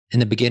in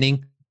the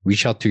beginning,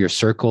 reach out to your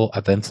circle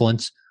of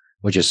influence,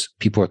 which is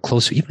people who are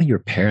close, even your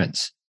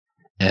parents,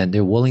 and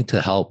they're willing to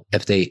help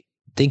if they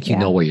think you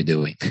know what you're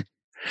doing.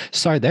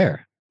 Start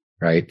there,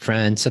 right?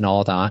 Friends and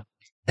all that.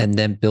 And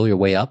then build your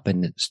way up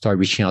and start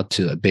reaching out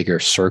to a bigger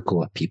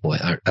circle of people.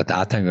 At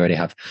that time, you already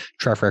have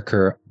track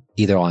record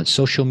either on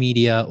social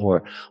media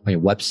or on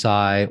your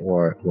website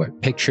or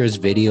pictures,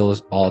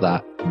 videos, all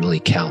that really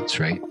counts,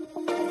 right?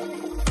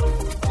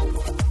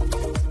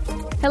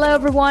 Hello,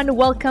 everyone.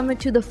 Welcome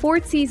to the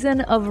fourth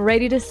season of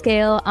Ready to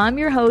Scale. I'm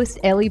your host,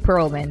 Ellie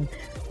Perlman.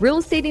 Real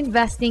estate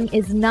investing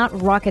is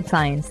not rocket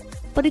science,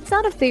 but it's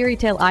not a fairy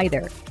tale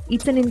either.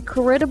 It's an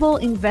incredible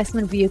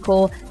investment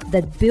vehicle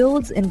that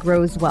builds and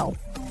grows wealth.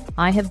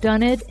 I have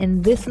done it,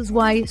 and this is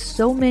why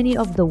so many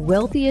of the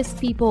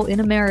wealthiest people in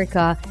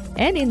America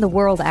and in the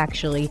world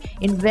actually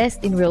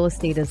invest in real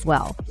estate as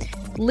well.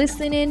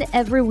 Listen in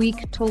every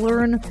week to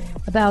learn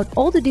about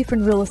all the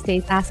different real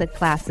estate asset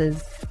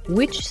classes,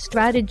 which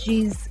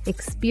strategies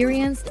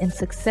experienced and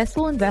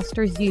successful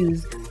investors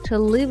use to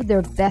live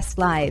their best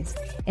lives,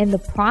 and the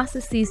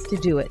processes to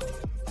do it.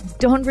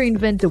 Don't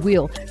reinvent the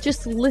wheel.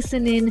 Just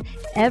listen in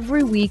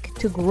every week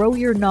to grow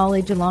your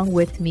knowledge along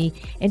with me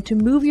and to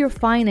move your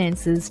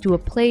finances to a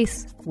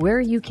place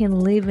where you can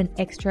live an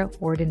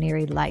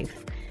extraordinary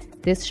life.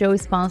 This show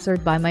is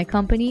sponsored by my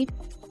company,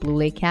 Blue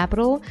Lake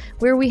Capital,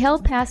 where we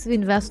help passive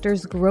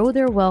investors grow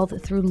their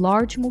wealth through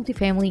large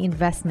multifamily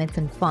investments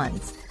and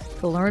funds.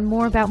 To learn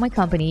more about my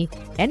company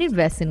and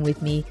invest in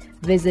with me,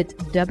 visit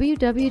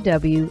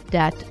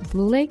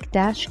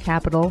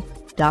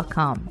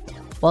www.bluelake-capital.com.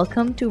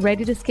 Welcome to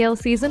Ready to Scale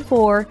Season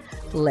 4.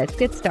 Let's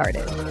get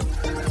started.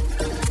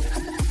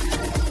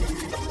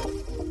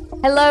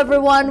 Hello,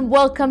 everyone.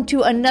 Welcome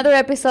to another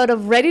episode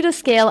of Ready to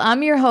Scale.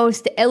 I'm your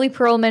host, Ellie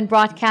Perlman,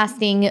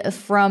 broadcasting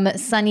from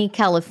sunny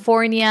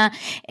California.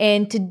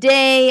 And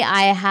today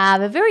I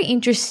have a very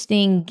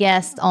interesting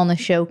guest on the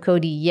show,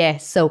 Cody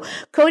Yes. So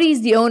Cody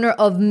is the owner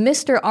of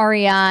Mr.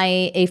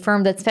 REI, a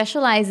firm that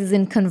specializes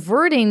in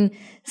converting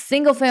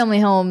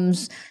single-family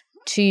homes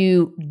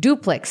to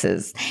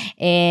duplexes.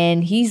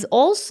 And he's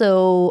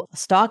also a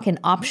stock and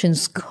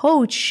options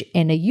coach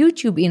and a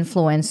YouTube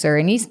influencer.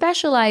 And he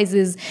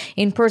specializes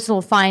in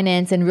personal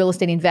finance and real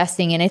estate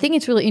investing. And I think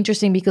it's really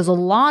interesting because a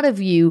lot of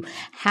you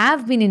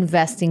have been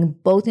investing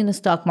both in the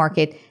stock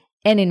market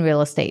and in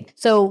real estate.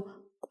 So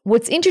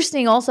what's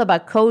interesting also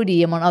about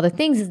Cody, among other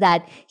things, is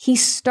that he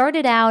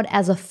started out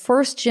as a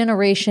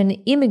first-generation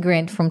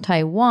immigrant from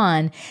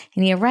Taiwan,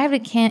 and he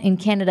arrived in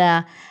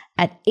Canada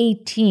at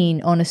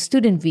 18 on a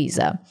student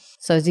visa.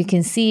 So as you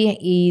can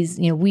see,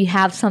 we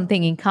have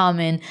something in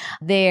common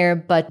there,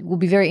 but it will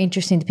be very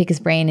interesting to pick his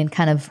brain and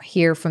kind of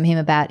hear from him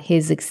about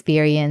his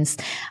experience.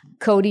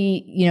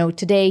 Cody,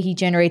 today he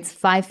generates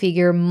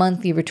 5-figure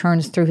monthly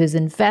returns through his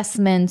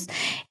investments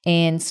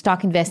and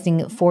stock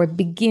investing for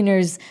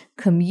beginners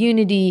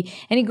community.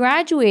 And he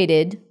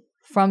graduated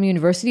from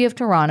University of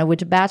Toronto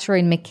with a bachelor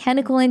in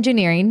mechanical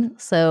engineering.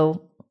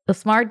 So a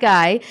smart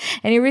guy.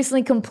 And he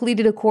recently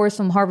completed a course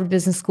from Harvard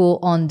Business School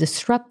on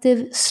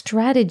disruptive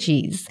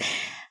strategies.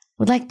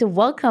 Would like to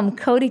welcome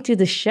Cody to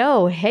the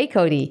show. Hey,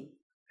 Cody.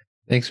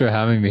 Thanks for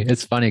having me.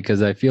 It's funny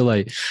because I feel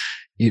like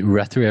you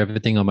read through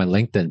everything on my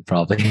LinkedIn,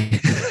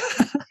 probably.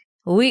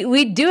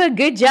 We do a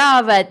good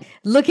job at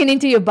looking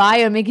into your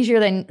bio and making sure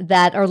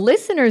that our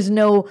listeners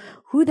know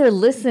who they're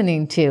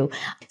listening to.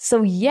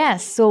 So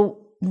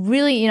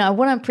really, I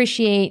want to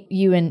appreciate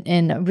you and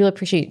really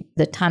appreciate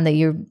the time that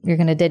you're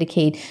going to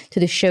dedicate to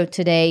the show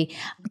today.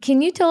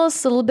 Can you tell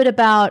us a little bit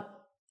about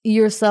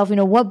yourself?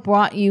 What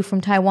brought you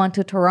from Taiwan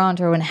to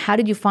Toronto, and how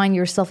did you find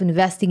yourself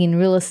investing in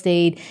real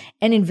estate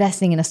and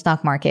investing in a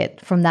stock market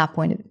from that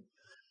point of view?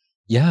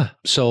 Yeah.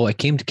 So I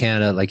came to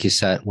Canada, like you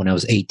said, when I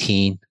was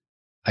 18.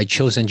 I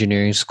chose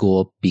engineering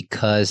school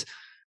because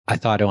I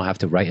thought I don't have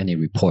to write any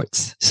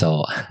reports.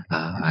 So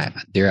I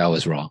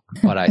was wrong,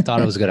 but I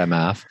thought I was good at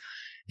math.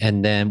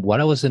 And then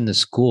when I was in the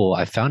school,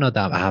 I found out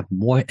that I have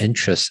more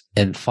interest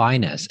in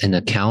finance, in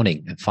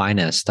accounting and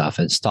finance stuff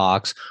and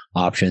stocks,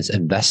 options,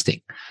 investing,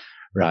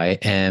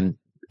 right? And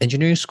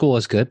engineering school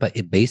was good, but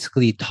it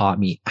basically taught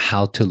me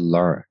how to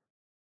learn.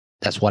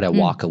 That's what I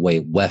walk away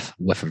with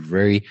a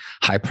very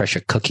high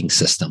pressure cooking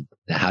system.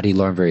 How do you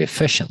learn very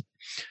efficiently,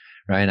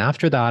 right? And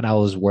after that, I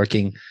was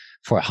working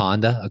for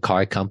Honda, a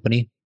car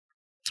company,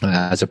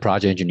 as a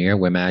project engineer.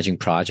 We're managing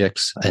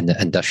projects in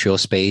the industrial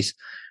space.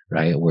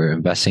 Right, we're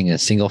investing in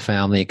single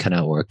family,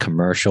 or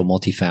commercial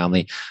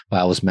multifamily. But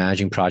I was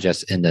managing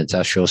projects in the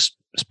industrial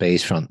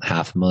space from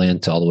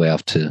 $500,000 to all the way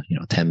up to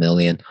 10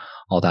 million,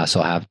 all that. So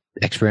I have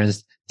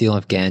experience dealing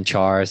with Gantt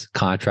charts,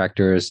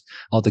 contractors,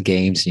 all the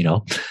games.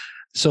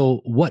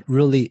 So what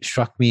really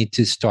struck me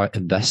to start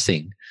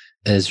investing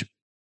is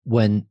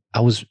when I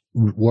was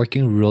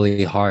working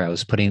really hard. I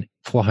was putting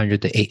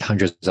 400 to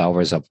 800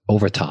 hours of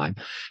overtime,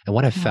 and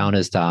what I found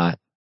is that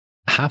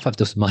half of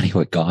this money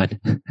were gone.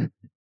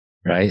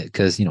 Right?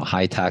 Because,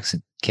 high tax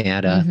in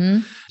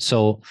Canada.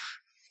 So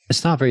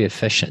it's not very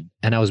efficient.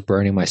 And I was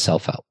burning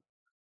myself out.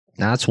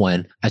 That's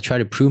when I tried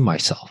to prove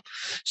myself.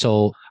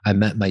 So I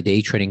met my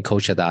day trading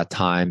coach at that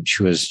time.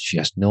 She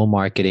has no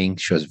marketing.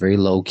 She was very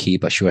low key,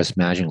 but she was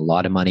managing a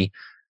lot of money.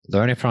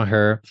 Learning from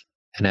her.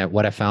 And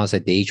what I found is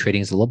that day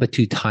trading is a little bit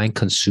too time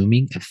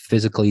consuming and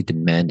physically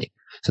demanding.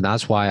 So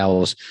that's why I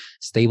was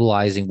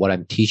stabilizing what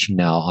I'm teaching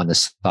now on the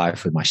side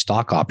for my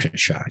stock option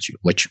strategy,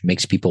 which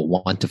makes people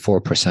 1 to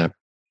 4%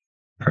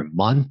 per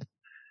month,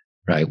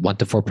 right? 1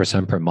 to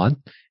 4% per month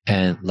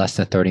and less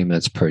than 30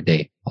 minutes per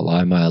day. A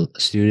lot of my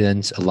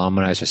students,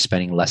 alumni are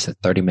spending less than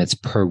 30 minutes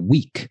per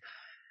week.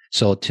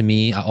 So to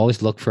me, I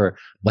always look for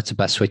what's the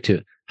best way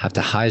to have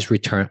the highest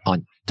return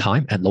on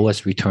time and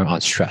lowest return on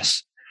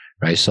stress,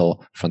 right? So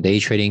from day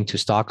trading to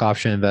stock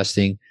option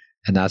investing,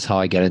 and that's how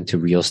I get into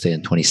real estate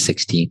in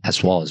 2016,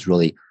 as well as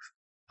really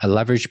a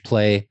leverage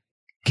play,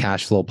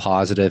 cash flow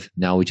positive.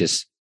 Now we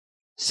just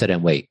sit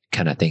and wait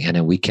kind of thing. And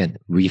then we can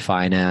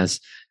refinance,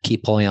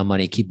 keep pulling out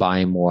money, keep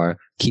buying more,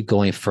 keep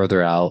going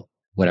further out,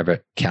 whatever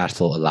cash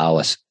flow allow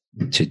us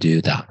to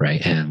do that,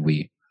 right? And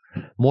we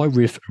more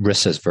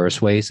risk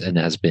averse ways, and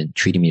has been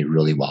treating me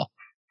really well.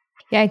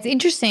 Yeah, it's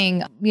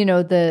interesting,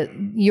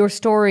 your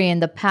story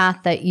and the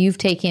path that you've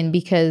taken,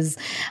 because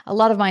a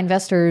lot of my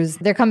investors,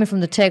 they're coming from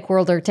the tech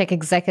world, they're tech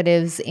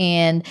executives,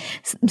 and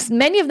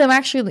many of them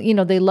actually,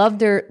 they love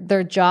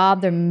their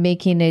job, they're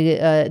making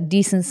a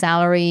decent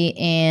salary.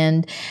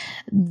 And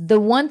the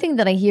one thing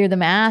that I hear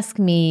them ask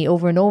me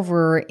over and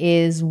over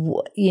is,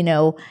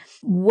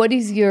 what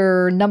is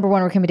your number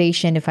one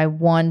recommendation if I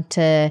want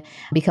to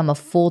become a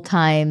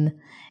full-time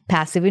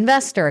passive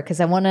investor? Because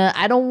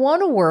I don't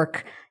want to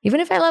work. Even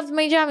if I love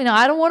my job,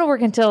 I don't want to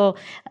work until,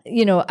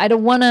 I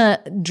don't want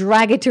to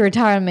drag it to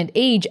retirement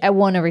age. I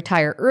want to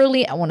retire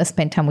early. I want to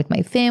spend time with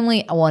my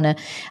family.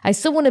 I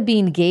still want to be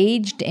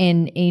engaged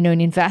in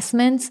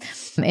investments.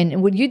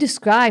 And what you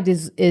described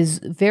is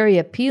very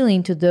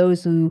appealing to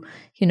those who,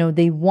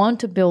 they want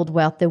to build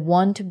wealth. They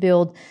want to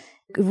build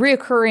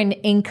reoccurring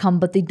income,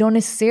 but they don't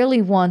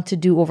necessarily want to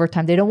do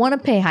overtime. They don't want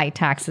to pay high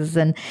taxes.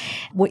 And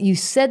what you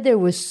said there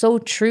was so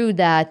true,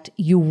 that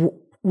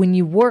when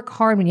you work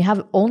hard, when you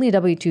have only a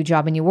W-2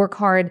 job and you work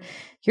hard,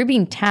 you're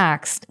being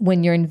taxed.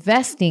 When you're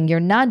investing, you're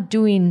not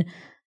doing,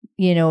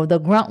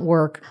 the grunt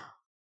work,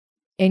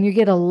 and you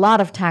get a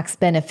lot of tax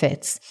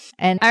benefits.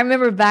 And I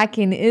remember back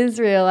in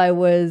Israel, I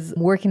was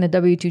working a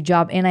W-2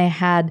 job, and I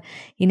had,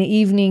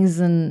 evenings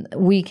and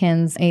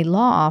weekends, a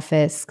law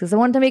office because I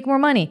wanted to make more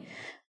money.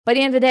 By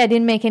the end of the day, I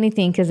didn't make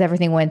anything because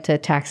everything went to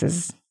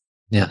taxes.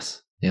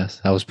 Yes.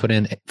 I was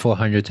putting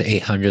 400 to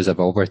 800s of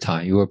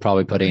overtime. You were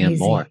probably putting in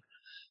more,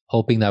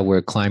 hoping that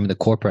we're climbing the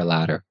corporate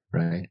ladder,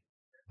 right?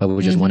 But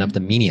we just went up the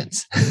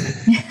medians.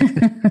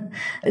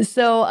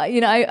 So,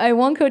 I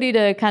want Cody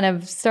to kind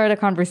of start a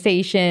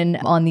conversation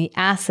on the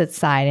asset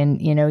side.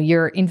 And,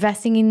 you're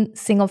investing in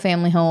single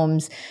family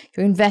homes,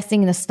 you're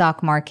investing in the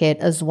stock market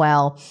as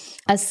well.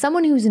 As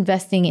someone who's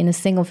investing in a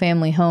single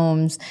family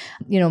homes,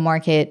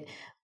 market,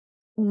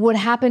 what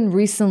happened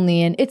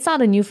recently, and it's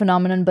not a new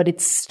phenomenon, but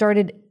it's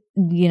started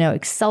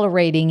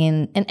accelerating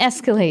and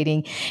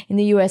escalating in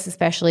the US,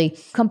 especially.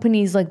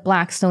 Companies like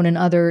Blackstone and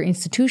other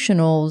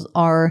institutionals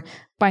are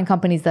buying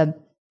companies that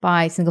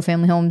buy single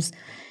family homes.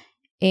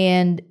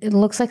 And it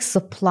looks like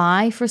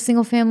supply for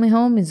single family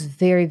home is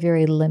very,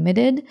 very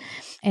limited.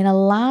 And a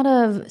lot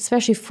of,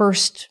 especially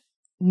first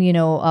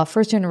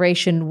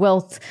generation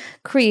wealth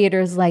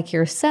creators like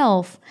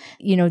yourself,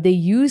 they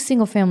use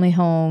single family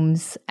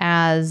homes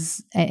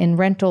and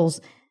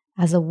rentals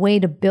as a way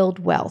to build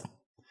wealth.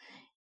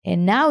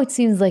 And now it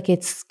seems like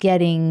it's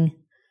getting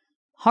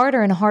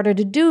harder and harder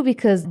to do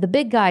because the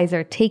big guys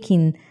are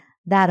taking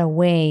that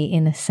away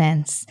in a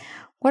sense.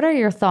 What are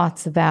your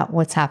thoughts about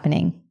what's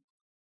happening?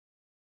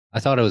 I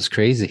thought it was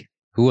crazy.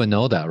 Who would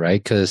know that,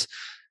 right? Because,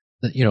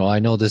 I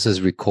know this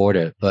is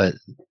recorded, but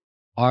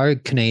our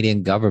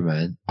Canadian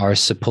government, our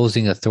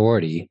supposing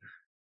authority,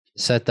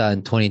 said that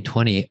in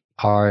 2020,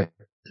 our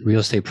real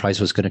estate price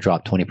was going to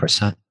drop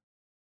 20%.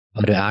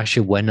 But it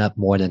actually went up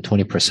more than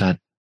 20%.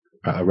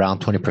 Around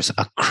 20%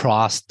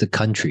 across the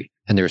country.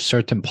 And there are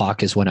certain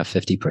pockets went up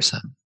 50%.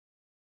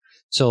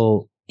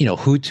 So,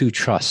 who to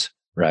trust,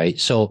 right?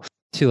 So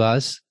to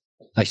us,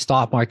 like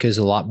stock market is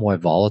a lot more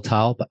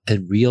volatile, but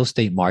in real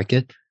estate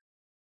market,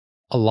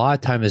 a lot of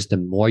time is the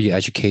more you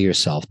educate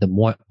yourself, the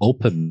more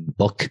open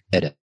book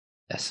it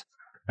is,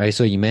 right?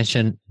 So you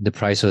mentioned the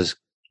price was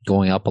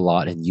going up a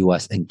lot in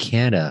US and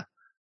Canada.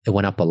 It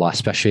went up a lot,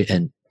 especially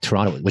in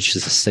Toronto, which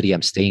is the city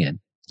I'm staying in,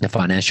 the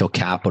financial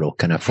capital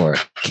kind of for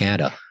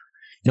Canada.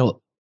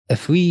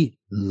 If we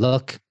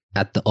look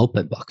at the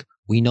open book,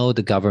 we know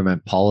the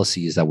government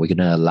policy is that we're going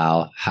to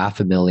allow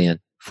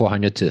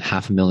 400 to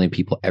 500,000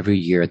 people every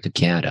year into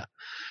Canada.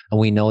 And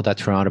we know that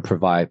Toronto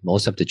provide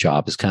most of the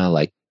job. Is kind of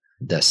like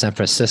the San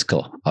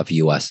Francisco of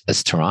US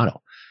is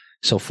Toronto.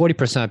 So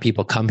 40% of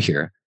people come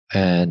here,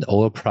 and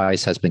oil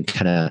price has been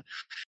kind of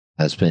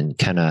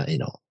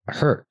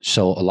hurt.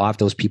 So a lot of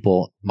those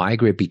people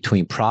migrate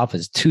between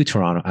province to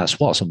Toronto as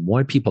well. So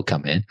more people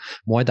come in,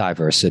 more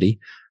diversity,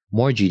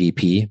 more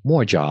GDP,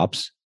 more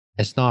jobs.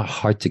 It's not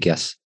hard to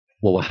guess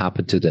what will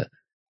happen to the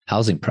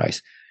housing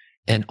price.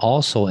 And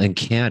also in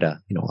Canada,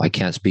 I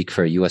can't speak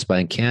for US, but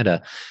in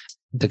Canada,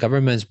 the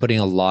government is putting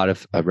a lot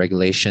of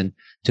regulation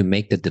to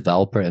make the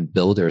developer and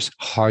builders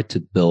hard to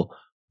build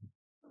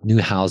new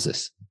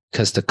houses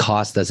because the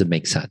cost doesn't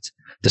make sense.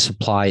 The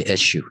supply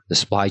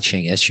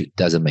chain issue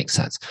doesn't make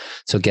sense.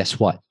 So guess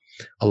what?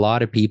 A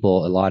lot of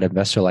people, a lot of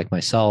investors like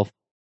myself,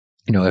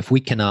 if we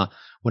cannot,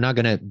 we're not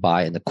going to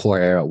buy in the core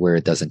area where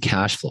it doesn't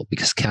cash flow,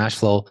 because cash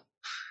flow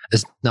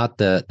is not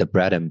the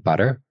bread and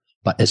butter,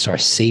 but it's our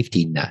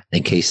safety net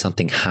in case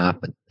something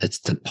happened. It's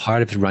the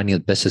part of running a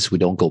business. We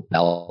don't go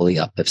belly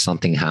up if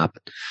something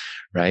happened,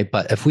 right?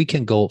 But if we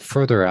can go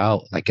further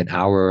out, like an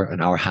hour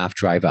and a half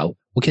drive out,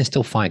 we can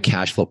still find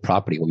cash flow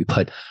property where we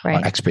put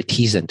our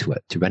expertise into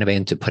it to renovate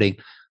into putting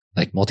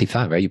like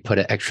multifamily, right? You put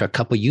an extra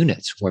couple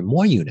units or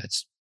more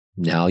units.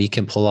 Now you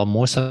can pull out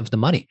most of the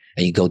money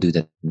and you go do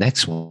the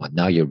next one.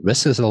 Now your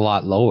risk is a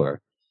lot lower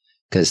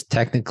because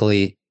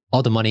technically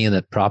all the money in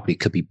the property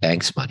could be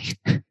bank's money,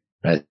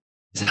 right?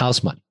 It's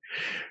house money,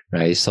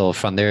 right? So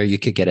from there, you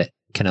could get it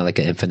kind of like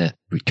an infinite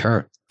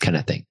return kind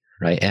of thing,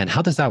 right? And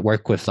how does that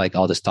work with like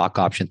all the stock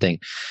option thing?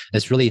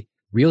 It's really,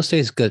 real estate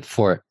is good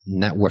for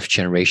net worth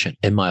generation,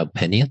 in my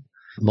opinion.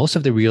 Most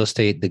of the real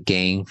estate, the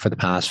gain for the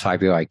past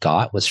 5 years I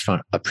got was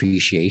from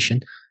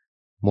appreciation,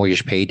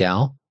 mortgage pay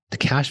down. The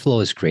cash flow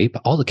is great,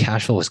 but all the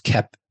cash flow was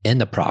kept in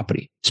the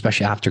property,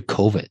 especially after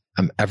COVID.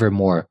 I'm ever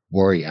more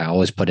worried. I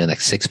always put in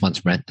like 6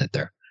 months rent in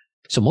there.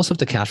 So most of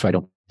the cash flow, I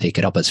don't take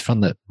it up. It's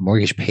from the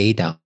mortgage pay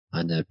down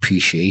and the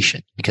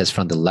appreciation because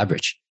from the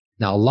leverage.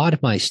 Now, a lot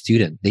of my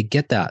students, they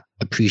get that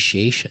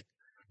appreciation.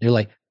 They're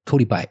like,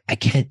 Cody, but I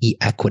can't eat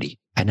equity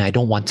and I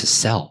don't want to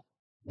sell,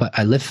 but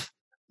I live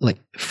like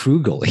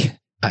frugally.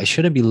 I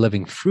shouldn't be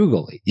living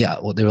frugally. Yeah.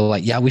 Well, they were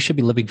like, yeah, we should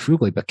be living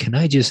frugally, but can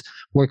I just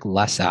work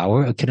less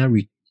hour? Or can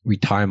I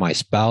retire my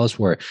spouse?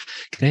 Or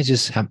can I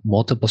just have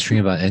multiple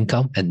stream of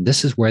income? And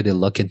this is where they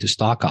look into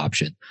stock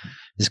option.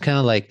 It's kind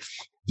of like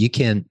you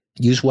can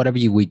use whatever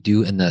we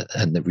do in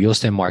the real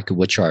estate market,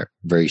 which are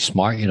very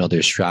smart.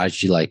 There's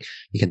strategy like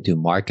you can do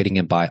marketing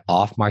and buy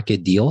off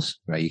market deals,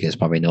 right? You guys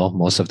probably know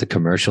most of the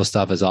commercial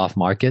stuff is off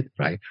market,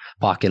 right?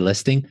 Pocket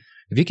listing.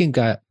 If you can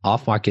get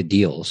off market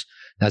deals,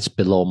 that's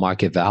below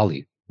market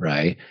value,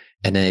 right?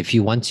 And then if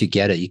you want to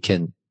get it, you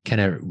can kind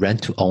of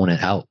rent to own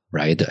it out,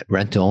 right? The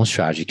rent to own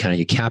strategy, kind of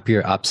you cap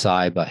your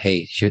upside, but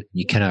hey,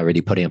 you kind of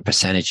already put in a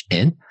percentage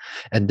in.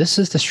 And this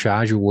is the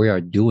strategy we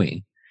are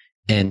doing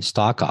in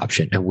stock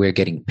option, and we're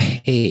getting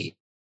paid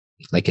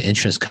like an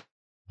insurance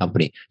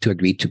company to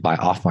agree to buy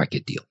off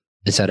market deal.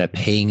 Instead of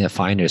paying a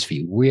finder's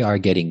fee, we are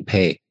getting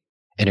paid.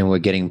 And then we're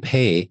getting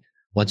paid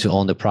once we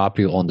own the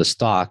property, own the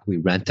stock, we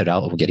rent it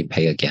out and we're getting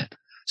paid again.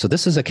 So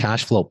this is a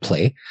cash flow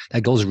play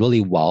that goes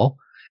really well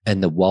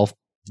in the wealth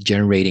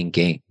generating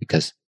game,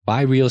 because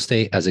buy real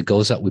estate as it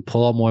goes up, we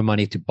pull out more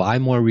money to buy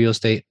more real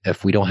estate.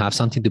 If we don't have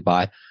something to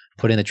buy,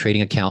 put in a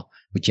trading account,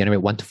 we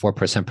generate 1 to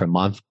 4% per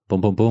month.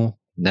 Boom, boom, boom.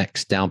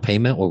 Next down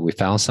payment, or we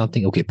found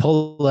something. Okay,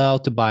 pull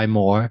out to buy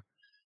more.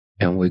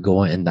 And we're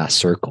going in that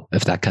circle,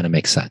 if that kind of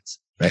makes sense,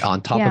 right? On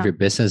top of your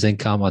business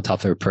income, on top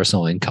of your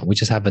personal income, we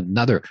just have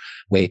another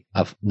way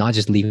of not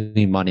just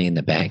leaving money in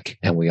the bank.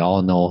 And we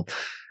all know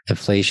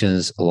inflation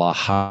is a lot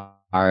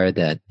higher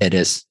than it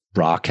is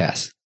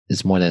broadcast.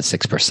 It's more than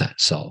 6%.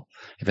 So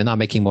if you're not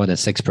making more than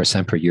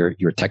 6% per year,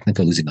 you're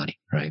technically losing money,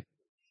 right?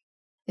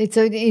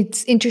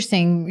 It's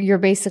interesting. You're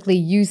basically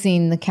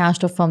using the cash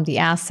flow from the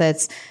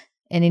assets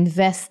and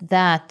invest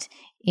that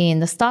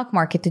in the stock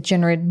market to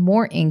generate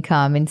more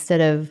income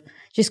instead of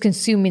just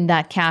consuming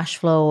that cash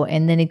flow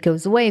and then it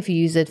goes away if you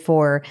use it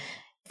for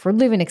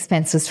living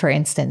expenses, for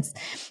instance.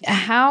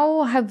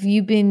 How have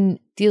you been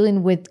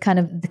dealing with kind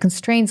of the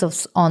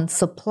constraints on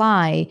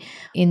supply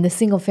in the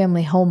single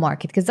family home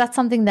market? Because that's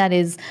something that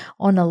is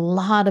on a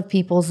lot of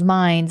people's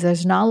minds.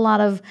 There's not a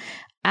lot of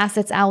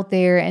assets out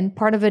there. And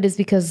part of it is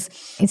because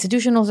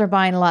institutionals are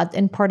buying a lot.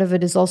 And part of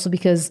it is also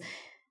because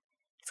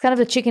kind of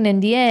a chicken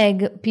and the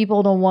egg.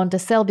 People don't want to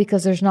sell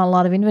because there's not a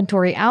lot of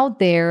inventory out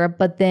there.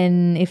 But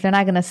then if they're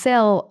not going to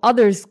sell,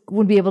 others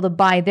would be able to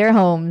buy their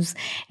homes.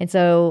 And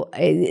so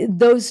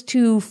those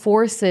two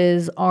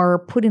forces are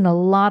putting a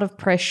lot of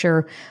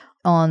pressure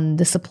on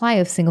the supply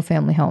of single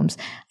family homes.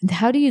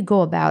 How do you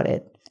go about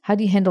it? How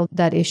do you handle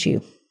that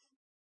issue?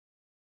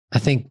 I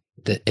think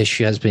the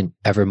issue has been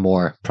ever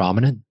more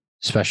prominent,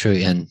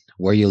 especially in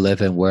where you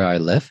live and where I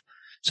live.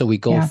 So we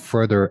go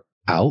further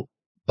out.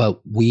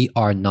 But we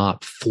are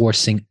not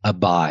forcing a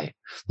buy.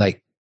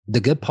 Like the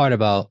good part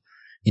about,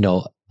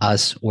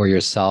 us or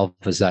yourself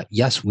is that,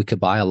 yes, we could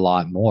buy a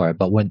lot more,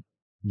 but when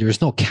there's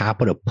no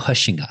capital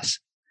pushing us,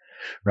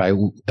 right?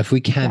 If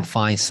we can't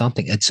find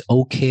something, it's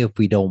okay if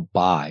we don't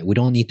buy. We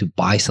don't need to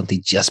buy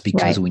something just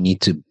because we need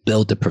to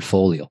build the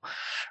portfolio,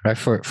 right?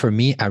 For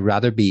me, I'd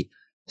rather be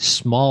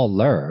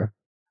smaller,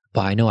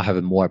 but I know I have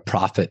a more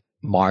profit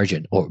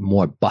margin or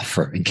more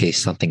buffer in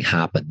case something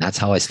happened. That's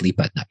how I sleep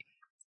at night.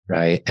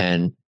 Right.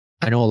 And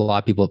I know a lot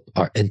of people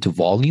are into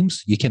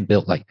volumes. You can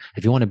build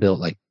if you want to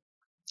build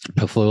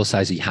portfolio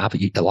size, a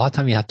lot of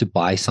time you have to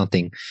buy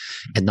something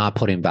and not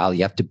put in value.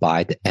 You have to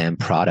buy the end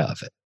product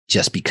of it.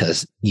 just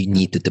because you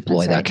need to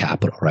deploy that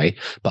capital, right?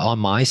 But on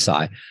my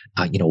side,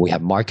 we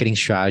have marketing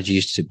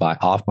strategies to buy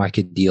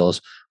off-market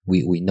deals.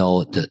 We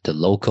know the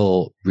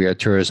local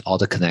realtors, all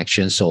the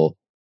connections. So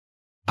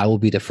I will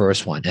be the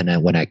first one. And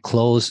then when I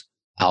close,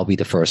 I'll be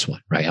the first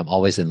one, right? I'm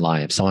always in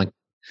line. If someone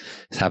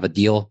have a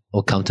deal,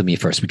 will come to me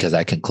first because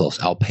I can close.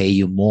 I'll pay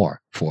you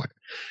more for it.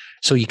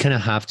 So you kind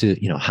of have to,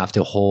 have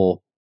the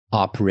whole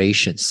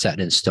operation set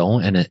in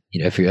stone. And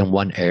if you're in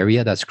one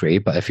area, that's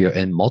great. But if you're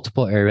in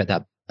multiple areas,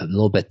 that's a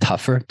little bit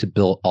tougher to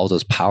build all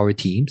those power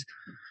teams.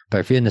 But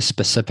if you're in a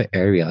specific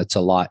area, it's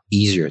a lot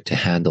easier to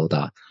handle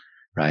that,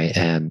 right?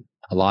 And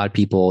a lot of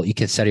people, you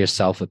can set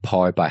yourself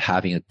apart by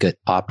having a good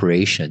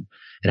operation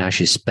and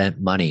actually spend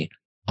money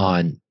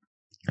on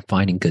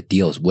finding good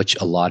deals, which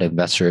a lot of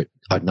investors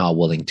are not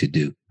willing to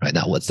do, right?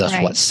 That's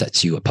what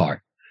sets you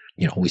apart.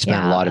 We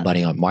spend a lot of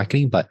money on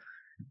marketing, but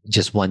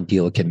just one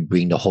deal can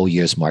bring the whole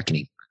year's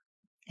marketing.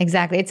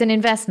 Exactly. It's an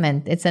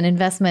investment. It's an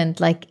investment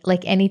like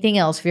anything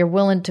else. If you're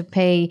willing to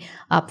pay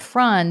up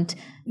front,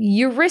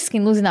 you're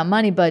risking losing that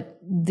money, but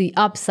the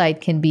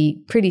upside can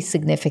be pretty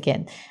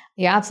significant.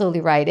 You're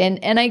absolutely right.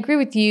 And I agree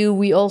with you.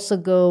 We also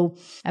go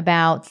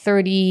about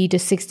 30 to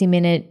 60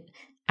 minutes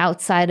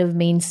outside of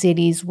main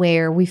cities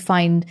where we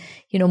find,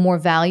 more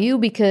value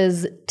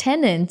because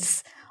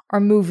tenants are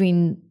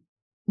moving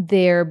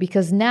there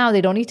because now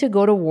they don't need to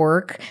go to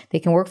work. They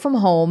can work from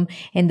home,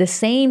 and the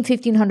same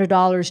 $1,500,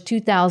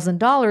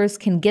 $2,000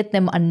 can get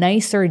them a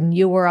nicer,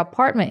 newer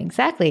apartment.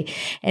 Exactly.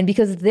 And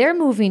because they're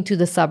moving to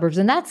the suburbs,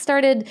 and that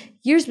started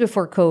years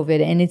before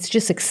COVID, and it's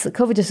just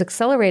COVID just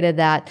accelerated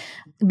that.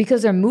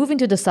 Because they're moving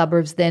to the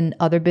suburbs, then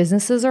other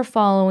businesses are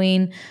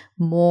following,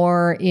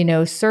 more,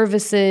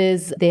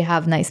 services. They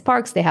have nice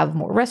parks. They have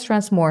more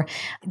restaurants,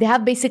 they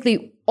have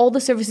basically all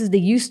the services they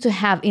used to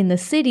have in the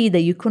city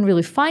that you couldn't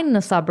really find in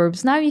the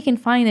suburbs. Now you can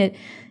find it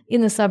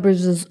in the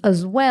suburbs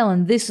as well.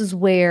 And this is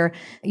where,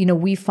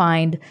 we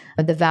find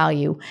the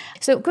value.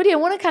 So Cody, I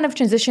want to kind of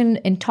transition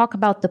and talk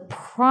about the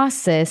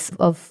process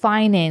of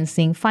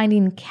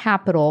finding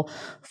capital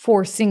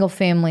for single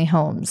family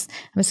homes.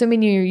 I'm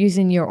assuming you're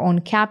using your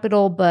own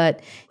capital,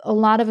 but a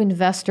lot of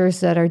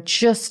investors that are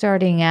just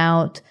starting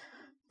out,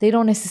 they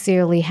don't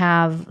necessarily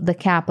have the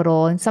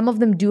capital, and some of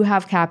them do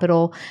have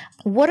capital.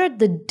 What are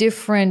the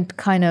different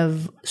kind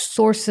of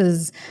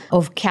sources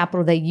of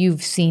capital that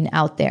you've seen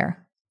out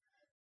there?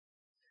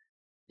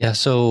 Yeah,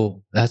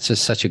 so that's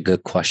just such a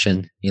good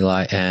question,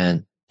 Eli.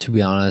 And to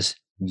be honest,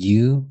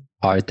 you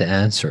are the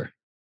answer.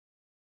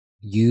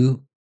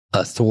 You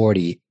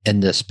authority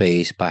in this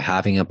space by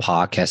having a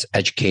podcast,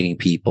 educating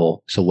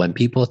people. So when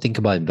people think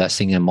about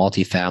investing in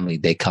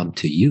multifamily, they come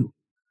to you.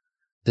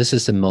 This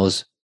is the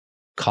most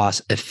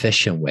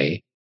cost-efficient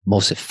way,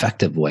 most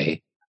effective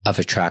way of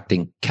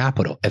attracting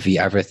capital. If you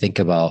ever think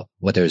about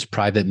whether it's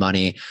private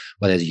money,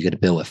 whether you're going to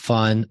build a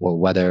fund, or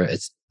whether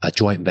it's a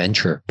joint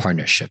venture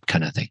partnership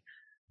kind of thing,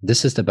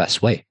 this is the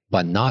best way.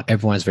 But not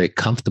everyone is very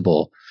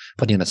comfortable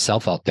putting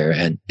themselves out there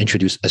and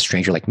introduce a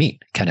stranger like me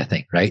kind of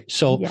thing, right?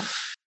 So,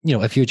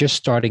 if you're just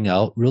starting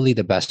out, really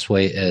the best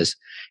way is,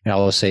 I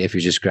will say if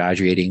you're just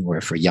graduating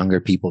or for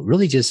younger people,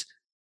 really just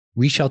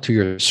reach out to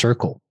your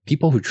circle,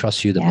 people who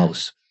trust you the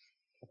most.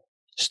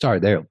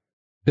 Start there,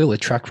 build a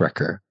track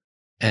record,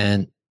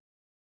 and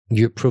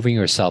you're proving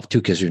yourself too,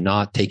 because you're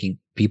not taking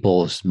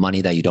people's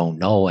money that you don't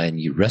know and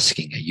you're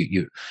risking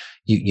it.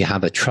 You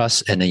have a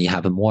trust, and then you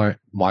have a more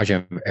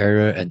margin of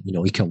error, and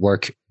you can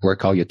work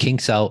all your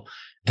kinks out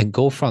and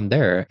go from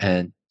there,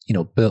 and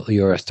build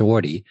your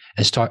authority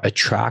and start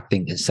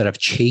attracting instead of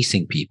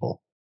chasing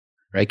people,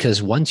 right?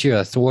 Because once you're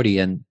authority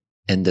in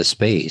the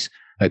space,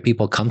 right,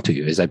 people come to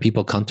you. It's like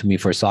people come to me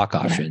for stock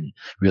option,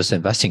 real estate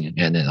investing,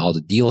 and then all the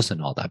deals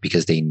and all that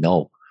because they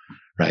know,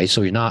 right?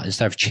 So you're not,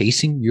 instead of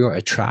chasing, you're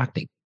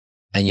attracting,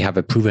 and you have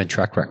a proven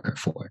track record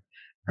for it,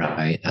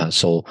 right?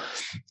 So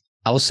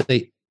I would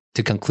say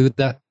to conclude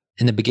that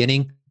in the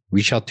beginning,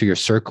 reach out to your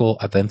circle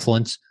of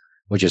influence,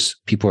 which is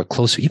people who are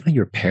close to, even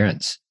your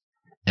parents,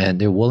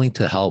 and they're willing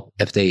to help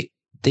if they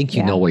think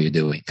you know what you're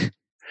doing.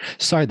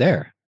 Start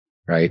there,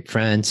 right?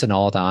 Friends and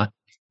all that.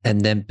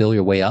 And then build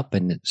your way up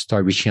and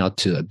start reaching out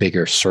to a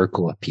bigger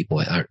circle of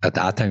people. At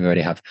that time, you already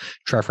have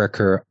track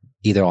record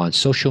either on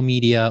social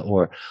media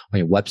or on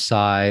your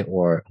website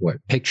or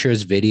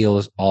pictures,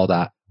 videos, all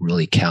that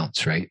really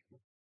counts, right?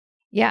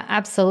 Yeah,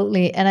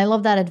 absolutely. And I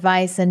love that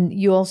advice. And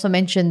you also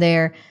mentioned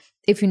there,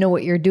 if you know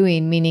what you're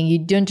doing, meaning you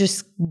don't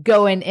just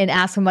go in and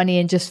ask for money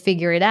and just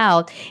figure it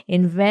out.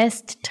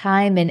 Invest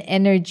time and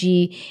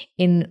energy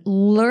in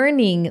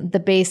learning the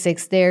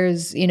basics.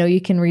 There's, you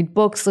can read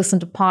books,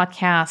 listen to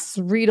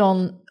podcasts, read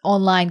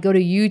online, go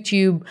to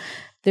YouTube.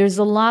 There's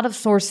a lot of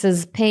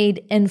sources,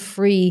 paid and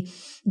free,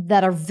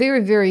 that are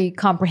very, very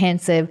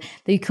comprehensive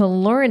that you can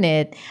learn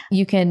it.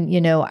 You can,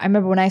 I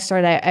remember when I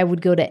started, I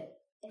would go to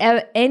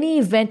any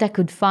event I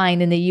could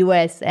find in the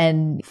US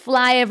and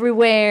fly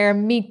everywhere,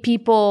 meet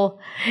people.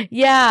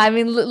 Yeah, I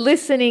mean,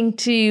 listening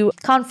to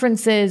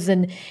conferences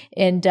and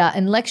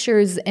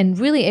lectures and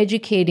really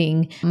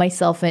educating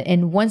myself.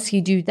 And once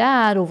you do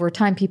that, over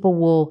time, people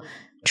will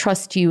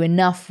trust you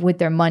enough with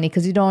their money,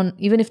 because you don't,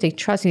 even if they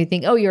trust you, you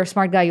think, oh, you're a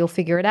smart guy, you'll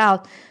figure it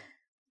out.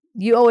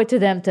 You owe it to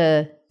them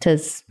to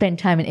spend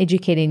time in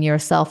educating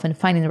yourself and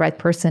finding the right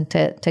person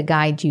to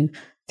guide you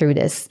through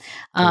this.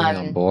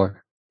 On board.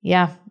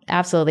 Yeah,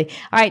 absolutely.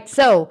 All right.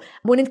 So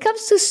when it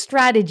comes to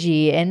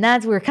strategy, and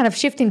that's, we're kind of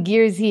shifting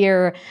gears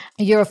here.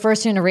 You're a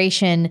first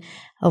generation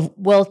of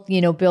wealth,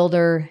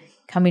 builder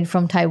coming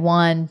from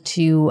Taiwan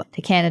to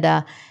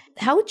Canada.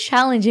 How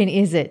challenging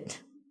is it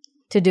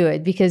to do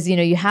it? Because,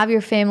 you have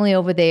your family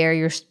over there.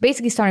 You're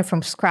basically starting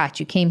from scratch.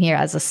 You came here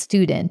as a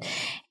student.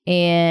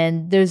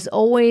 And there's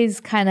always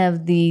kind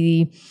of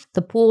the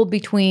pull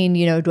between,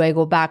 do I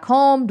go back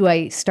home? Do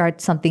I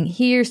start something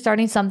here?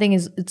 Starting something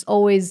it's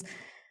always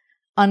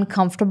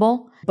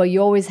uncomfortable, but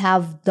you always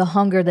have the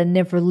hunger that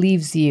never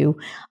leaves you.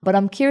 But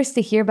I'm curious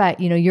to hear about,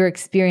 your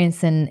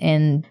experience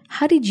and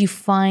how did you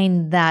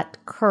find that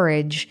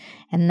courage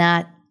and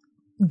that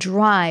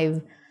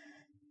drive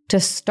to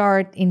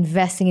start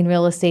investing in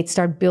real estate,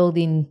 start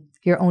building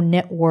your own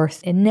net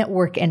worth and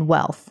network and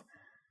wealth?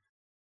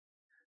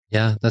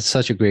 Yeah, that's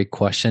such a great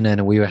question.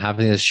 And we were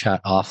having this chat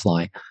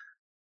offline.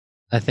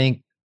 I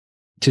think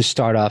to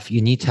start off,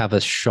 you need to have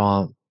a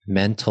strong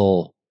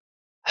mental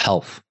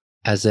health,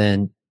 as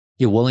in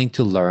you're willing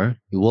to learn,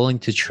 you're willing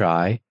to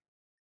try,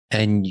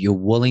 and you're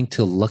willing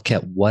to look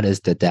at what is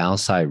the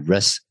downside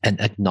risk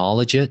and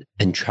acknowledge it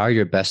and try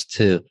your best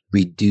to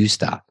reduce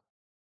that.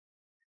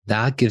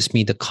 That gives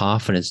me the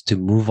confidence to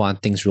move on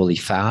things really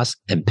fast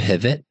and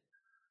pivot,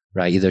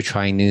 right? Either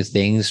trying new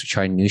things,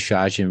 trying new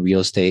strategy in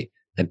real estate,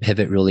 and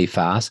pivot really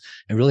fast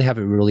and really have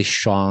a really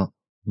strong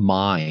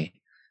mind,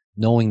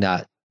 knowing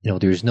that,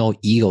 there's no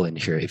ego in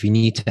here. If you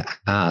need to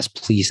ask,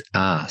 please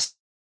ask.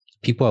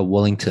 People are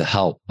willing to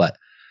help, but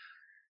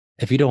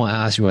if you don't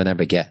ask, you will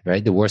never get,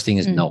 right? The worst thing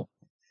is no,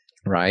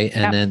 right?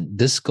 And then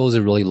this goes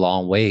a really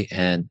long way.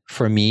 And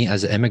for me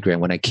as an immigrant,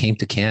 when I came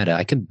to Canada,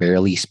 I can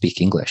barely speak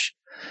English.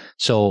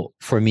 So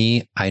for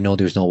me, I know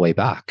there's no way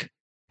back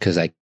because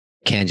I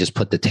can't just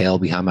put the tail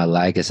behind my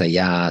leg and say,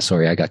 yeah,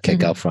 sorry, I got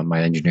kicked out from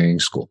my engineering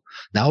school.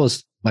 That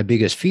was my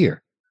biggest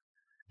fear.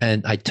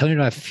 And I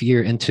turned that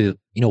fear into,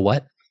 you know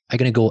what? I'm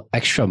going to go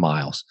extra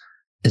miles.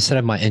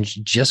 Instead of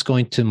just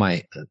going to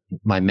my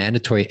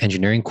mandatory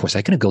engineering course,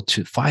 I'm going to go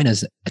to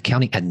finance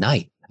accounting at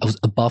night. I was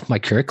above my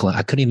curriculum.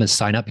 I couldn't even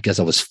sign up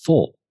because I was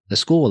full. The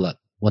school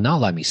will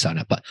not let me sign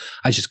up, but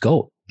I just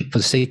go for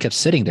the sake of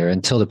sitting there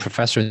until the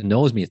professor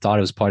knows me, thought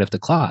it was part of the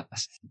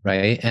class,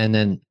 right? And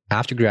then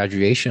after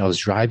graduation, I was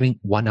driving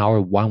 1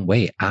 hour one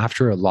way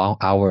after a long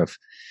hour of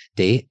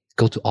day,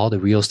 go to all the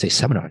real estate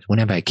seminars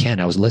whenever I can.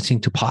 I was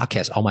listening to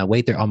podcasts on my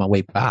way there, on my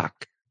way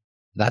back.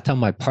 That time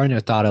my partner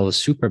thought I was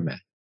Superman,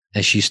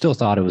 and she still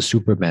thought it was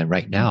Superman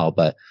right now.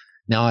 But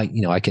now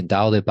I can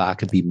dial it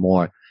back and be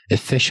more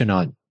efficient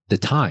on the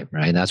time,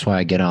 right? And that's why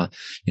I get on,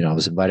 I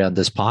was invited on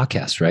this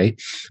podcast,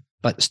 right?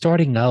 But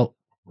starting out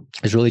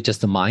is really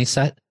just the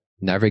mindset,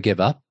 never give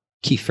up,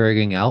 keep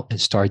figuring out and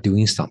start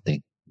doing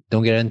something.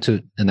 Don't get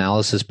into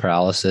analysis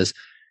paralysis.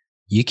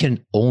 You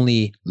can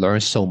only learn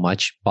so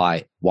much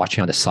by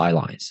watching on the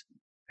sidelines.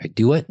 Right?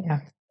 Do it. Yeah.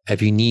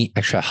 If you need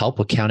extra help,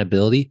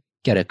 accountability,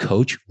 get a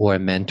coach or a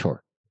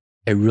mentor.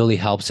 It really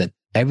helps. And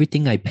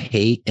everything I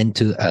pay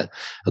into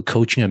a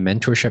coaching and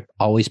mentorship,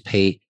 always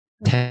pay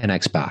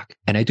 10x back.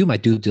 And I do my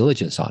due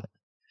diligence on it,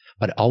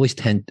 but I always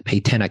tend to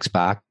pay 10x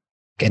back.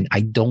 And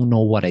I don't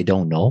know what I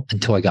don't know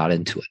until I got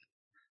into it.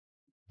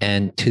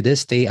 And to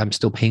this day, I'm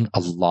still paying a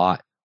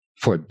lot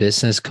for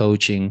business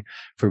coaching,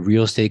 for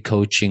real estate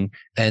coaching.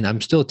 And I'm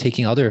still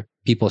taking other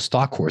people's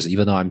stock courses,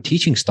 even though I'm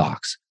teaching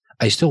stocks.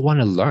 I still want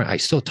to learn. I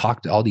still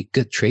talk to all the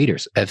good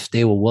traders if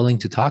they were willing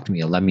to talk to me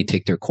and let me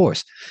take their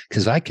course,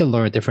 because I can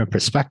learn a different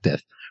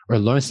perspective or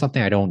learn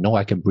something I don't know.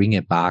 I can bring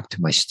it back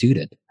to my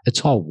student.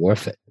 It's all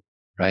worth it,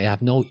 right? I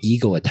have no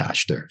ego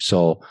attached there.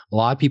 So a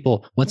lot of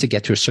people, once they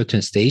get to a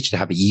certain stage, they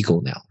have an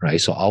ego now,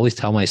 right? So I always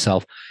tell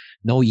myself,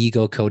 no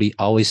ego, Cody.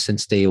 Always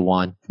since day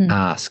one,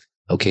 ask.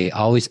 Okay,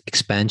 always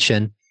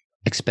expanding.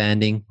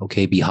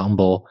 Okay, be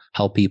humble,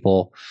 help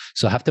people.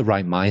 So I have the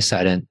right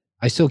mindset, and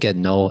I still get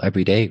no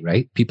every day,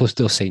 right? People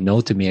still say no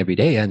to me every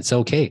day, and it's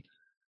okay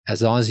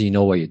as long as you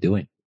know what you're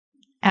doing.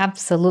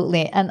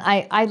 Absolutely. And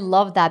I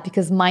love that,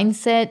 because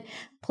mindset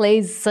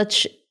plays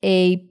such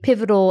a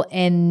pivotal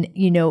and,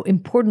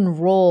 important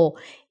role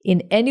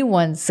in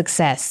anyone's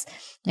success.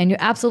 And you're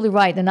absolutely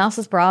right.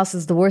 Analysis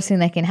paralysis is the worst thing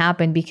that can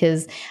happen,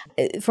 because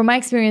from my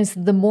experience,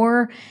 the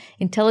more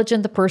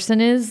intelligent the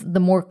person is, the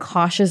more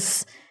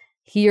cautious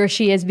he or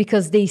she is,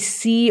 because they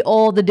see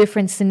all the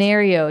different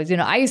scenarios.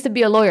 I used to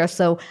be a lawyer,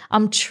 so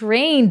I'm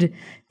trained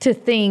to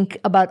think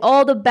about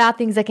all the bad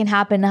things that can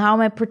happen. How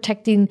am I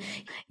protecting,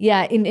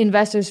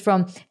 investors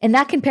from, and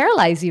that can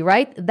paralyze you,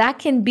 right? That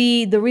can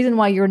be the reason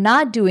why you're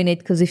not doing it.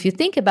 Because if you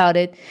think about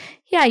it,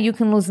 you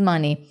can lose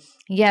money.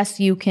 Yes,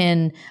 you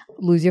can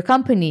lose your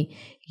company.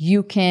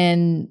 You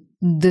can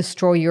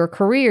destroy your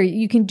career.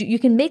 You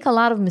can make a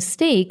lot of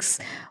mistakes,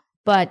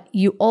 but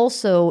you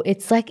also,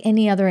 it's like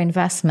any other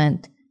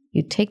investment.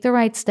 You take the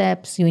right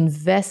steps, you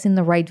invest in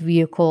the right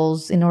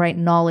vehicles, in the right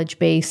knowledge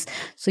base,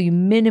 so you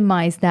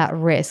minimize that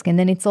risk. And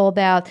then it's all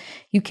about,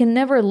 you can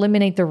never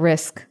eliminate the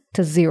risk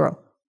to zero,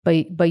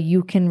 but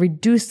you can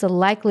reduce the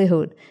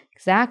likelihood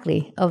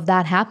exactly of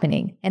that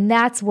happening. And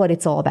that's what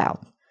it's all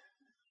about.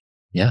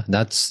 Yeah,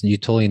 you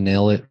totally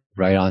nail it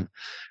right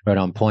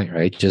on point,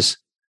 right? Just,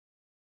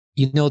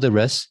 the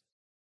risk,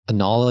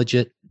 acknowledge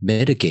it,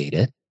 mitigate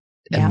it,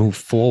 and move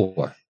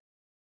forward.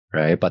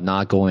 Right. But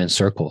not go in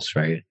circles.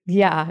 Right.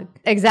 Yeah,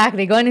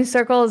 exactly. Going in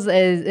circles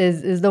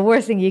is the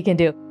worst thing you can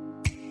do.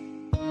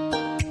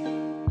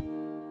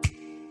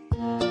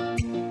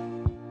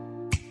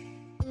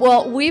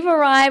 Well, we've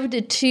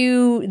arrived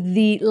to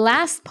the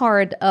last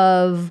part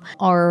of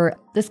our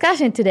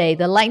discussion today,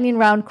 the lightning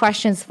round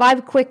questions,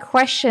 5 quick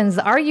questions.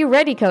 Are you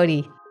ready,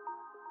 Cody?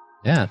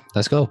 Yeah,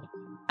 let's go.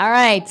 All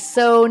right.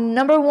 So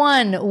number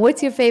 1,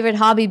 what's your favorite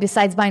hobby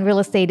besides buying real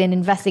estate and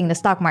investing in the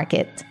stock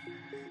market?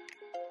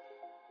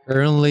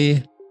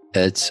 Currently,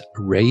 it's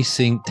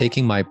racing,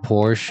 taking my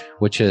Porsche,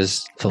 which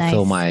is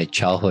fulfill my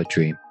childhood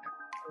dream.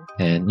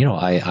 And,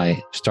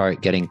 I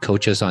start getting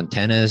coaches on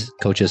tennis,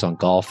 coaches on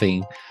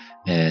golfing,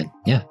 and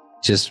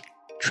just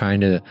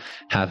trying to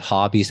have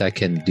hobbies I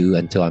can do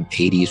until I'm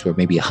 80s or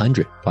maybe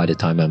 100 by the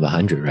time I'm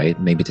 100, right?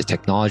 Maybe the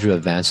technology will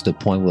advance to the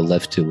point we'll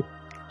live to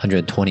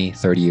 120,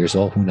 30 years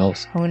old. Who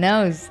knows? Who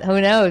knows?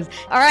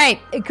 All right.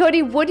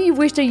 Cody, what do you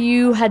wish that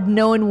you had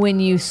known when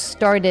you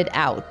started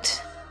out?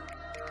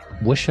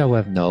 Wish I would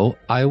have known.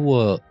 I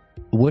would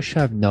wish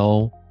I've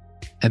known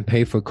and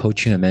paid for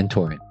coaching and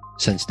mentoring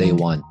since day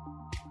one.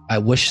 I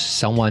wish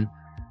someone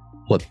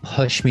would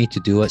push me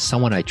to do it.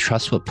 Someone I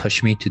trust would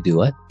push me to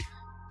do it,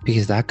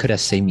 because that could have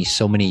saved me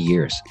so many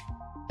years.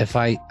 If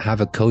I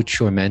have a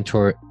coach or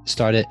mentor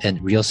started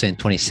in real estate in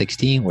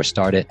 2016 or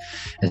started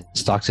in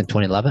stocks in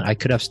 2011, I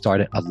could have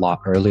started a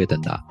lot earlier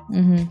than that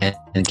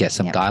and get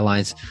some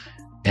guidelines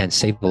and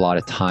save a lot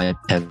of time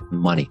and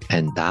money.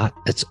 And that,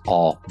 it's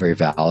all very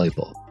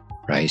valuable.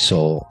 Right.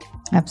 So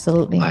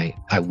absolutely.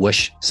 I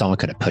wish someone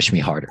could have pushed me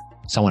harder.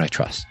 Someone I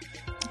trust.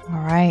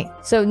 All right.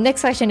 So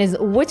next question is,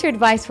 what's your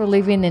advice for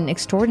living an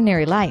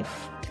extraordinary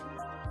life?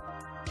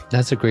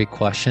 That's a great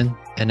question.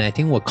 And I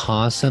think we're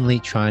constantly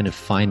trying to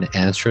find the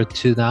answer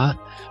to that.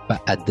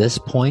 But at this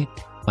point,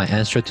 my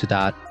answer to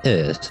that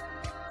is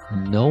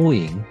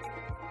knowing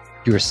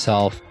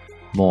yourself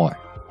more,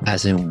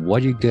 as in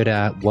what you're good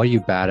at, what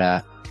you're bad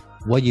at,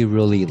 what you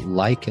really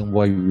like and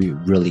what you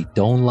really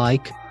don't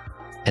like.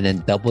 And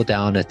then double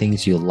down on the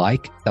things you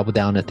like, double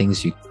down on the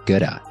things you're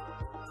good at.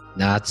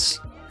 That's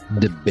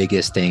the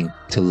biggest thing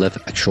to live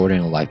an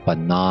extraordinary life, but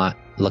not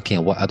looking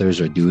at what others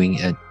are doing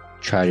and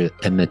try to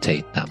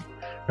imitate them,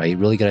 right? You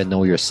really got to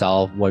know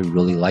yourself, what you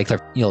really like.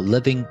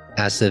 Living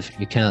as if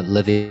you're kind of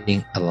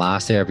living the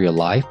last day of your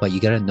life, but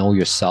you got to know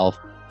yourself,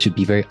 to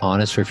be very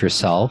honest with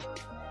yourself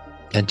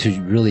and to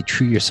really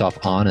treat yourself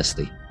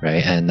honestly,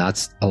 right? And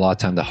that's a lot of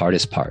time the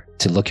hardest part,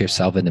 to look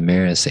yourself in the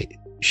mirror and say,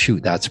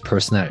 shoot, that's a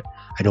person that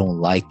I don't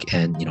like.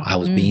 And, I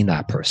was being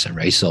that person,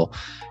 right? So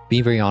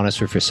being very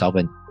honest with yourself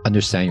and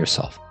understand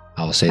yourself.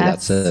 I would say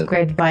that's the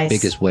great advice.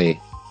 Biggest way.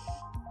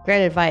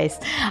 Great advice.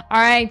 All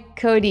right,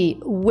 Cody,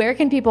 where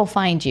can people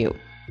find you?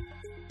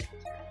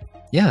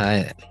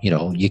 Yeah,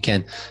 you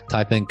can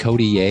type in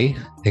Cody Yeh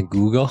in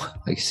Google,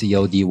 like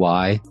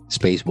CODY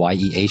space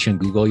YEH in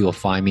Google. You'll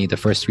find me. The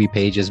first 3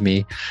 pages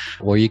me.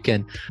 Or you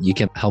can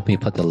help me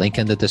put the link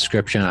in the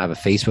description. I have a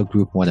Facebook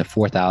group, more than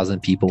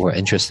 4,000 people who are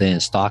interested in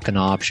stock and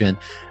option,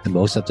 and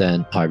most of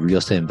them are real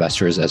estate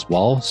investors as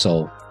well.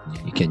 So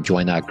you can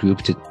join that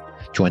group to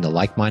join the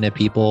like-minded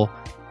people.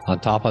 On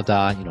top of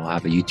that, I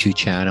have a YouTube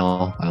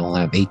channel. I only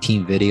have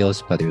 18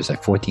 videos, but there's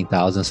like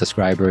 14,000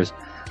 subscribers.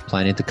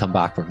 Planning to come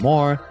back for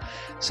more.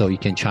 So you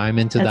can chime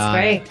into that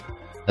great.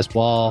 As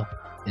well.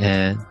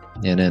 And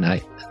then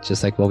I,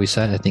 just like what we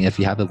said, I think if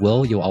you have a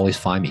will, you'll always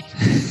find me.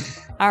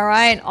 All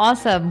right.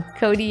 Awesome.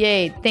 Cody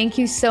Yeh, thank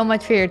you so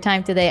much for your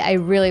time today. I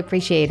really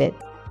appreciate it.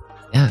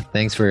 Yeah.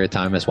 Thanks for your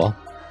time as well.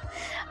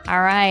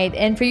 All right.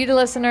 And for you, the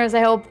listeners,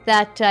 I hope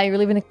that you're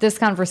leaving this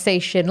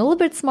conversation a little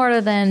bit smarter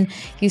than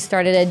you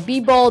started it. Be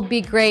bold,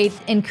 be great,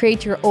 and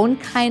create your own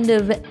kind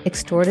of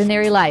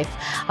extraordinary life.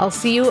 I'll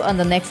see you on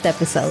the next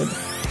episode.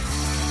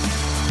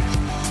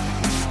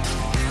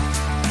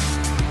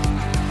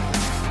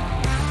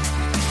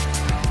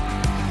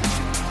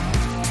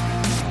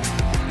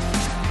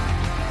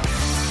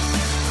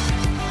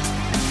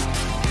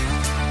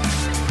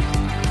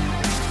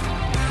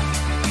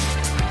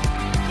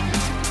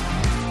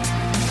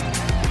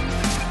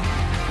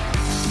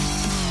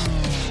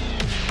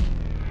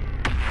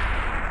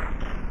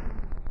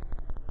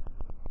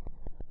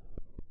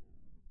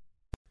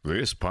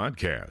 This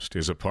podcast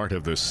is a part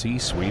of the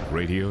C-Suite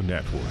Radio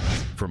Network.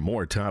 For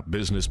more top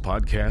business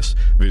podcasts,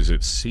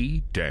 visit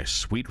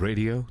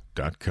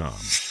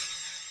c-suiteradio.com.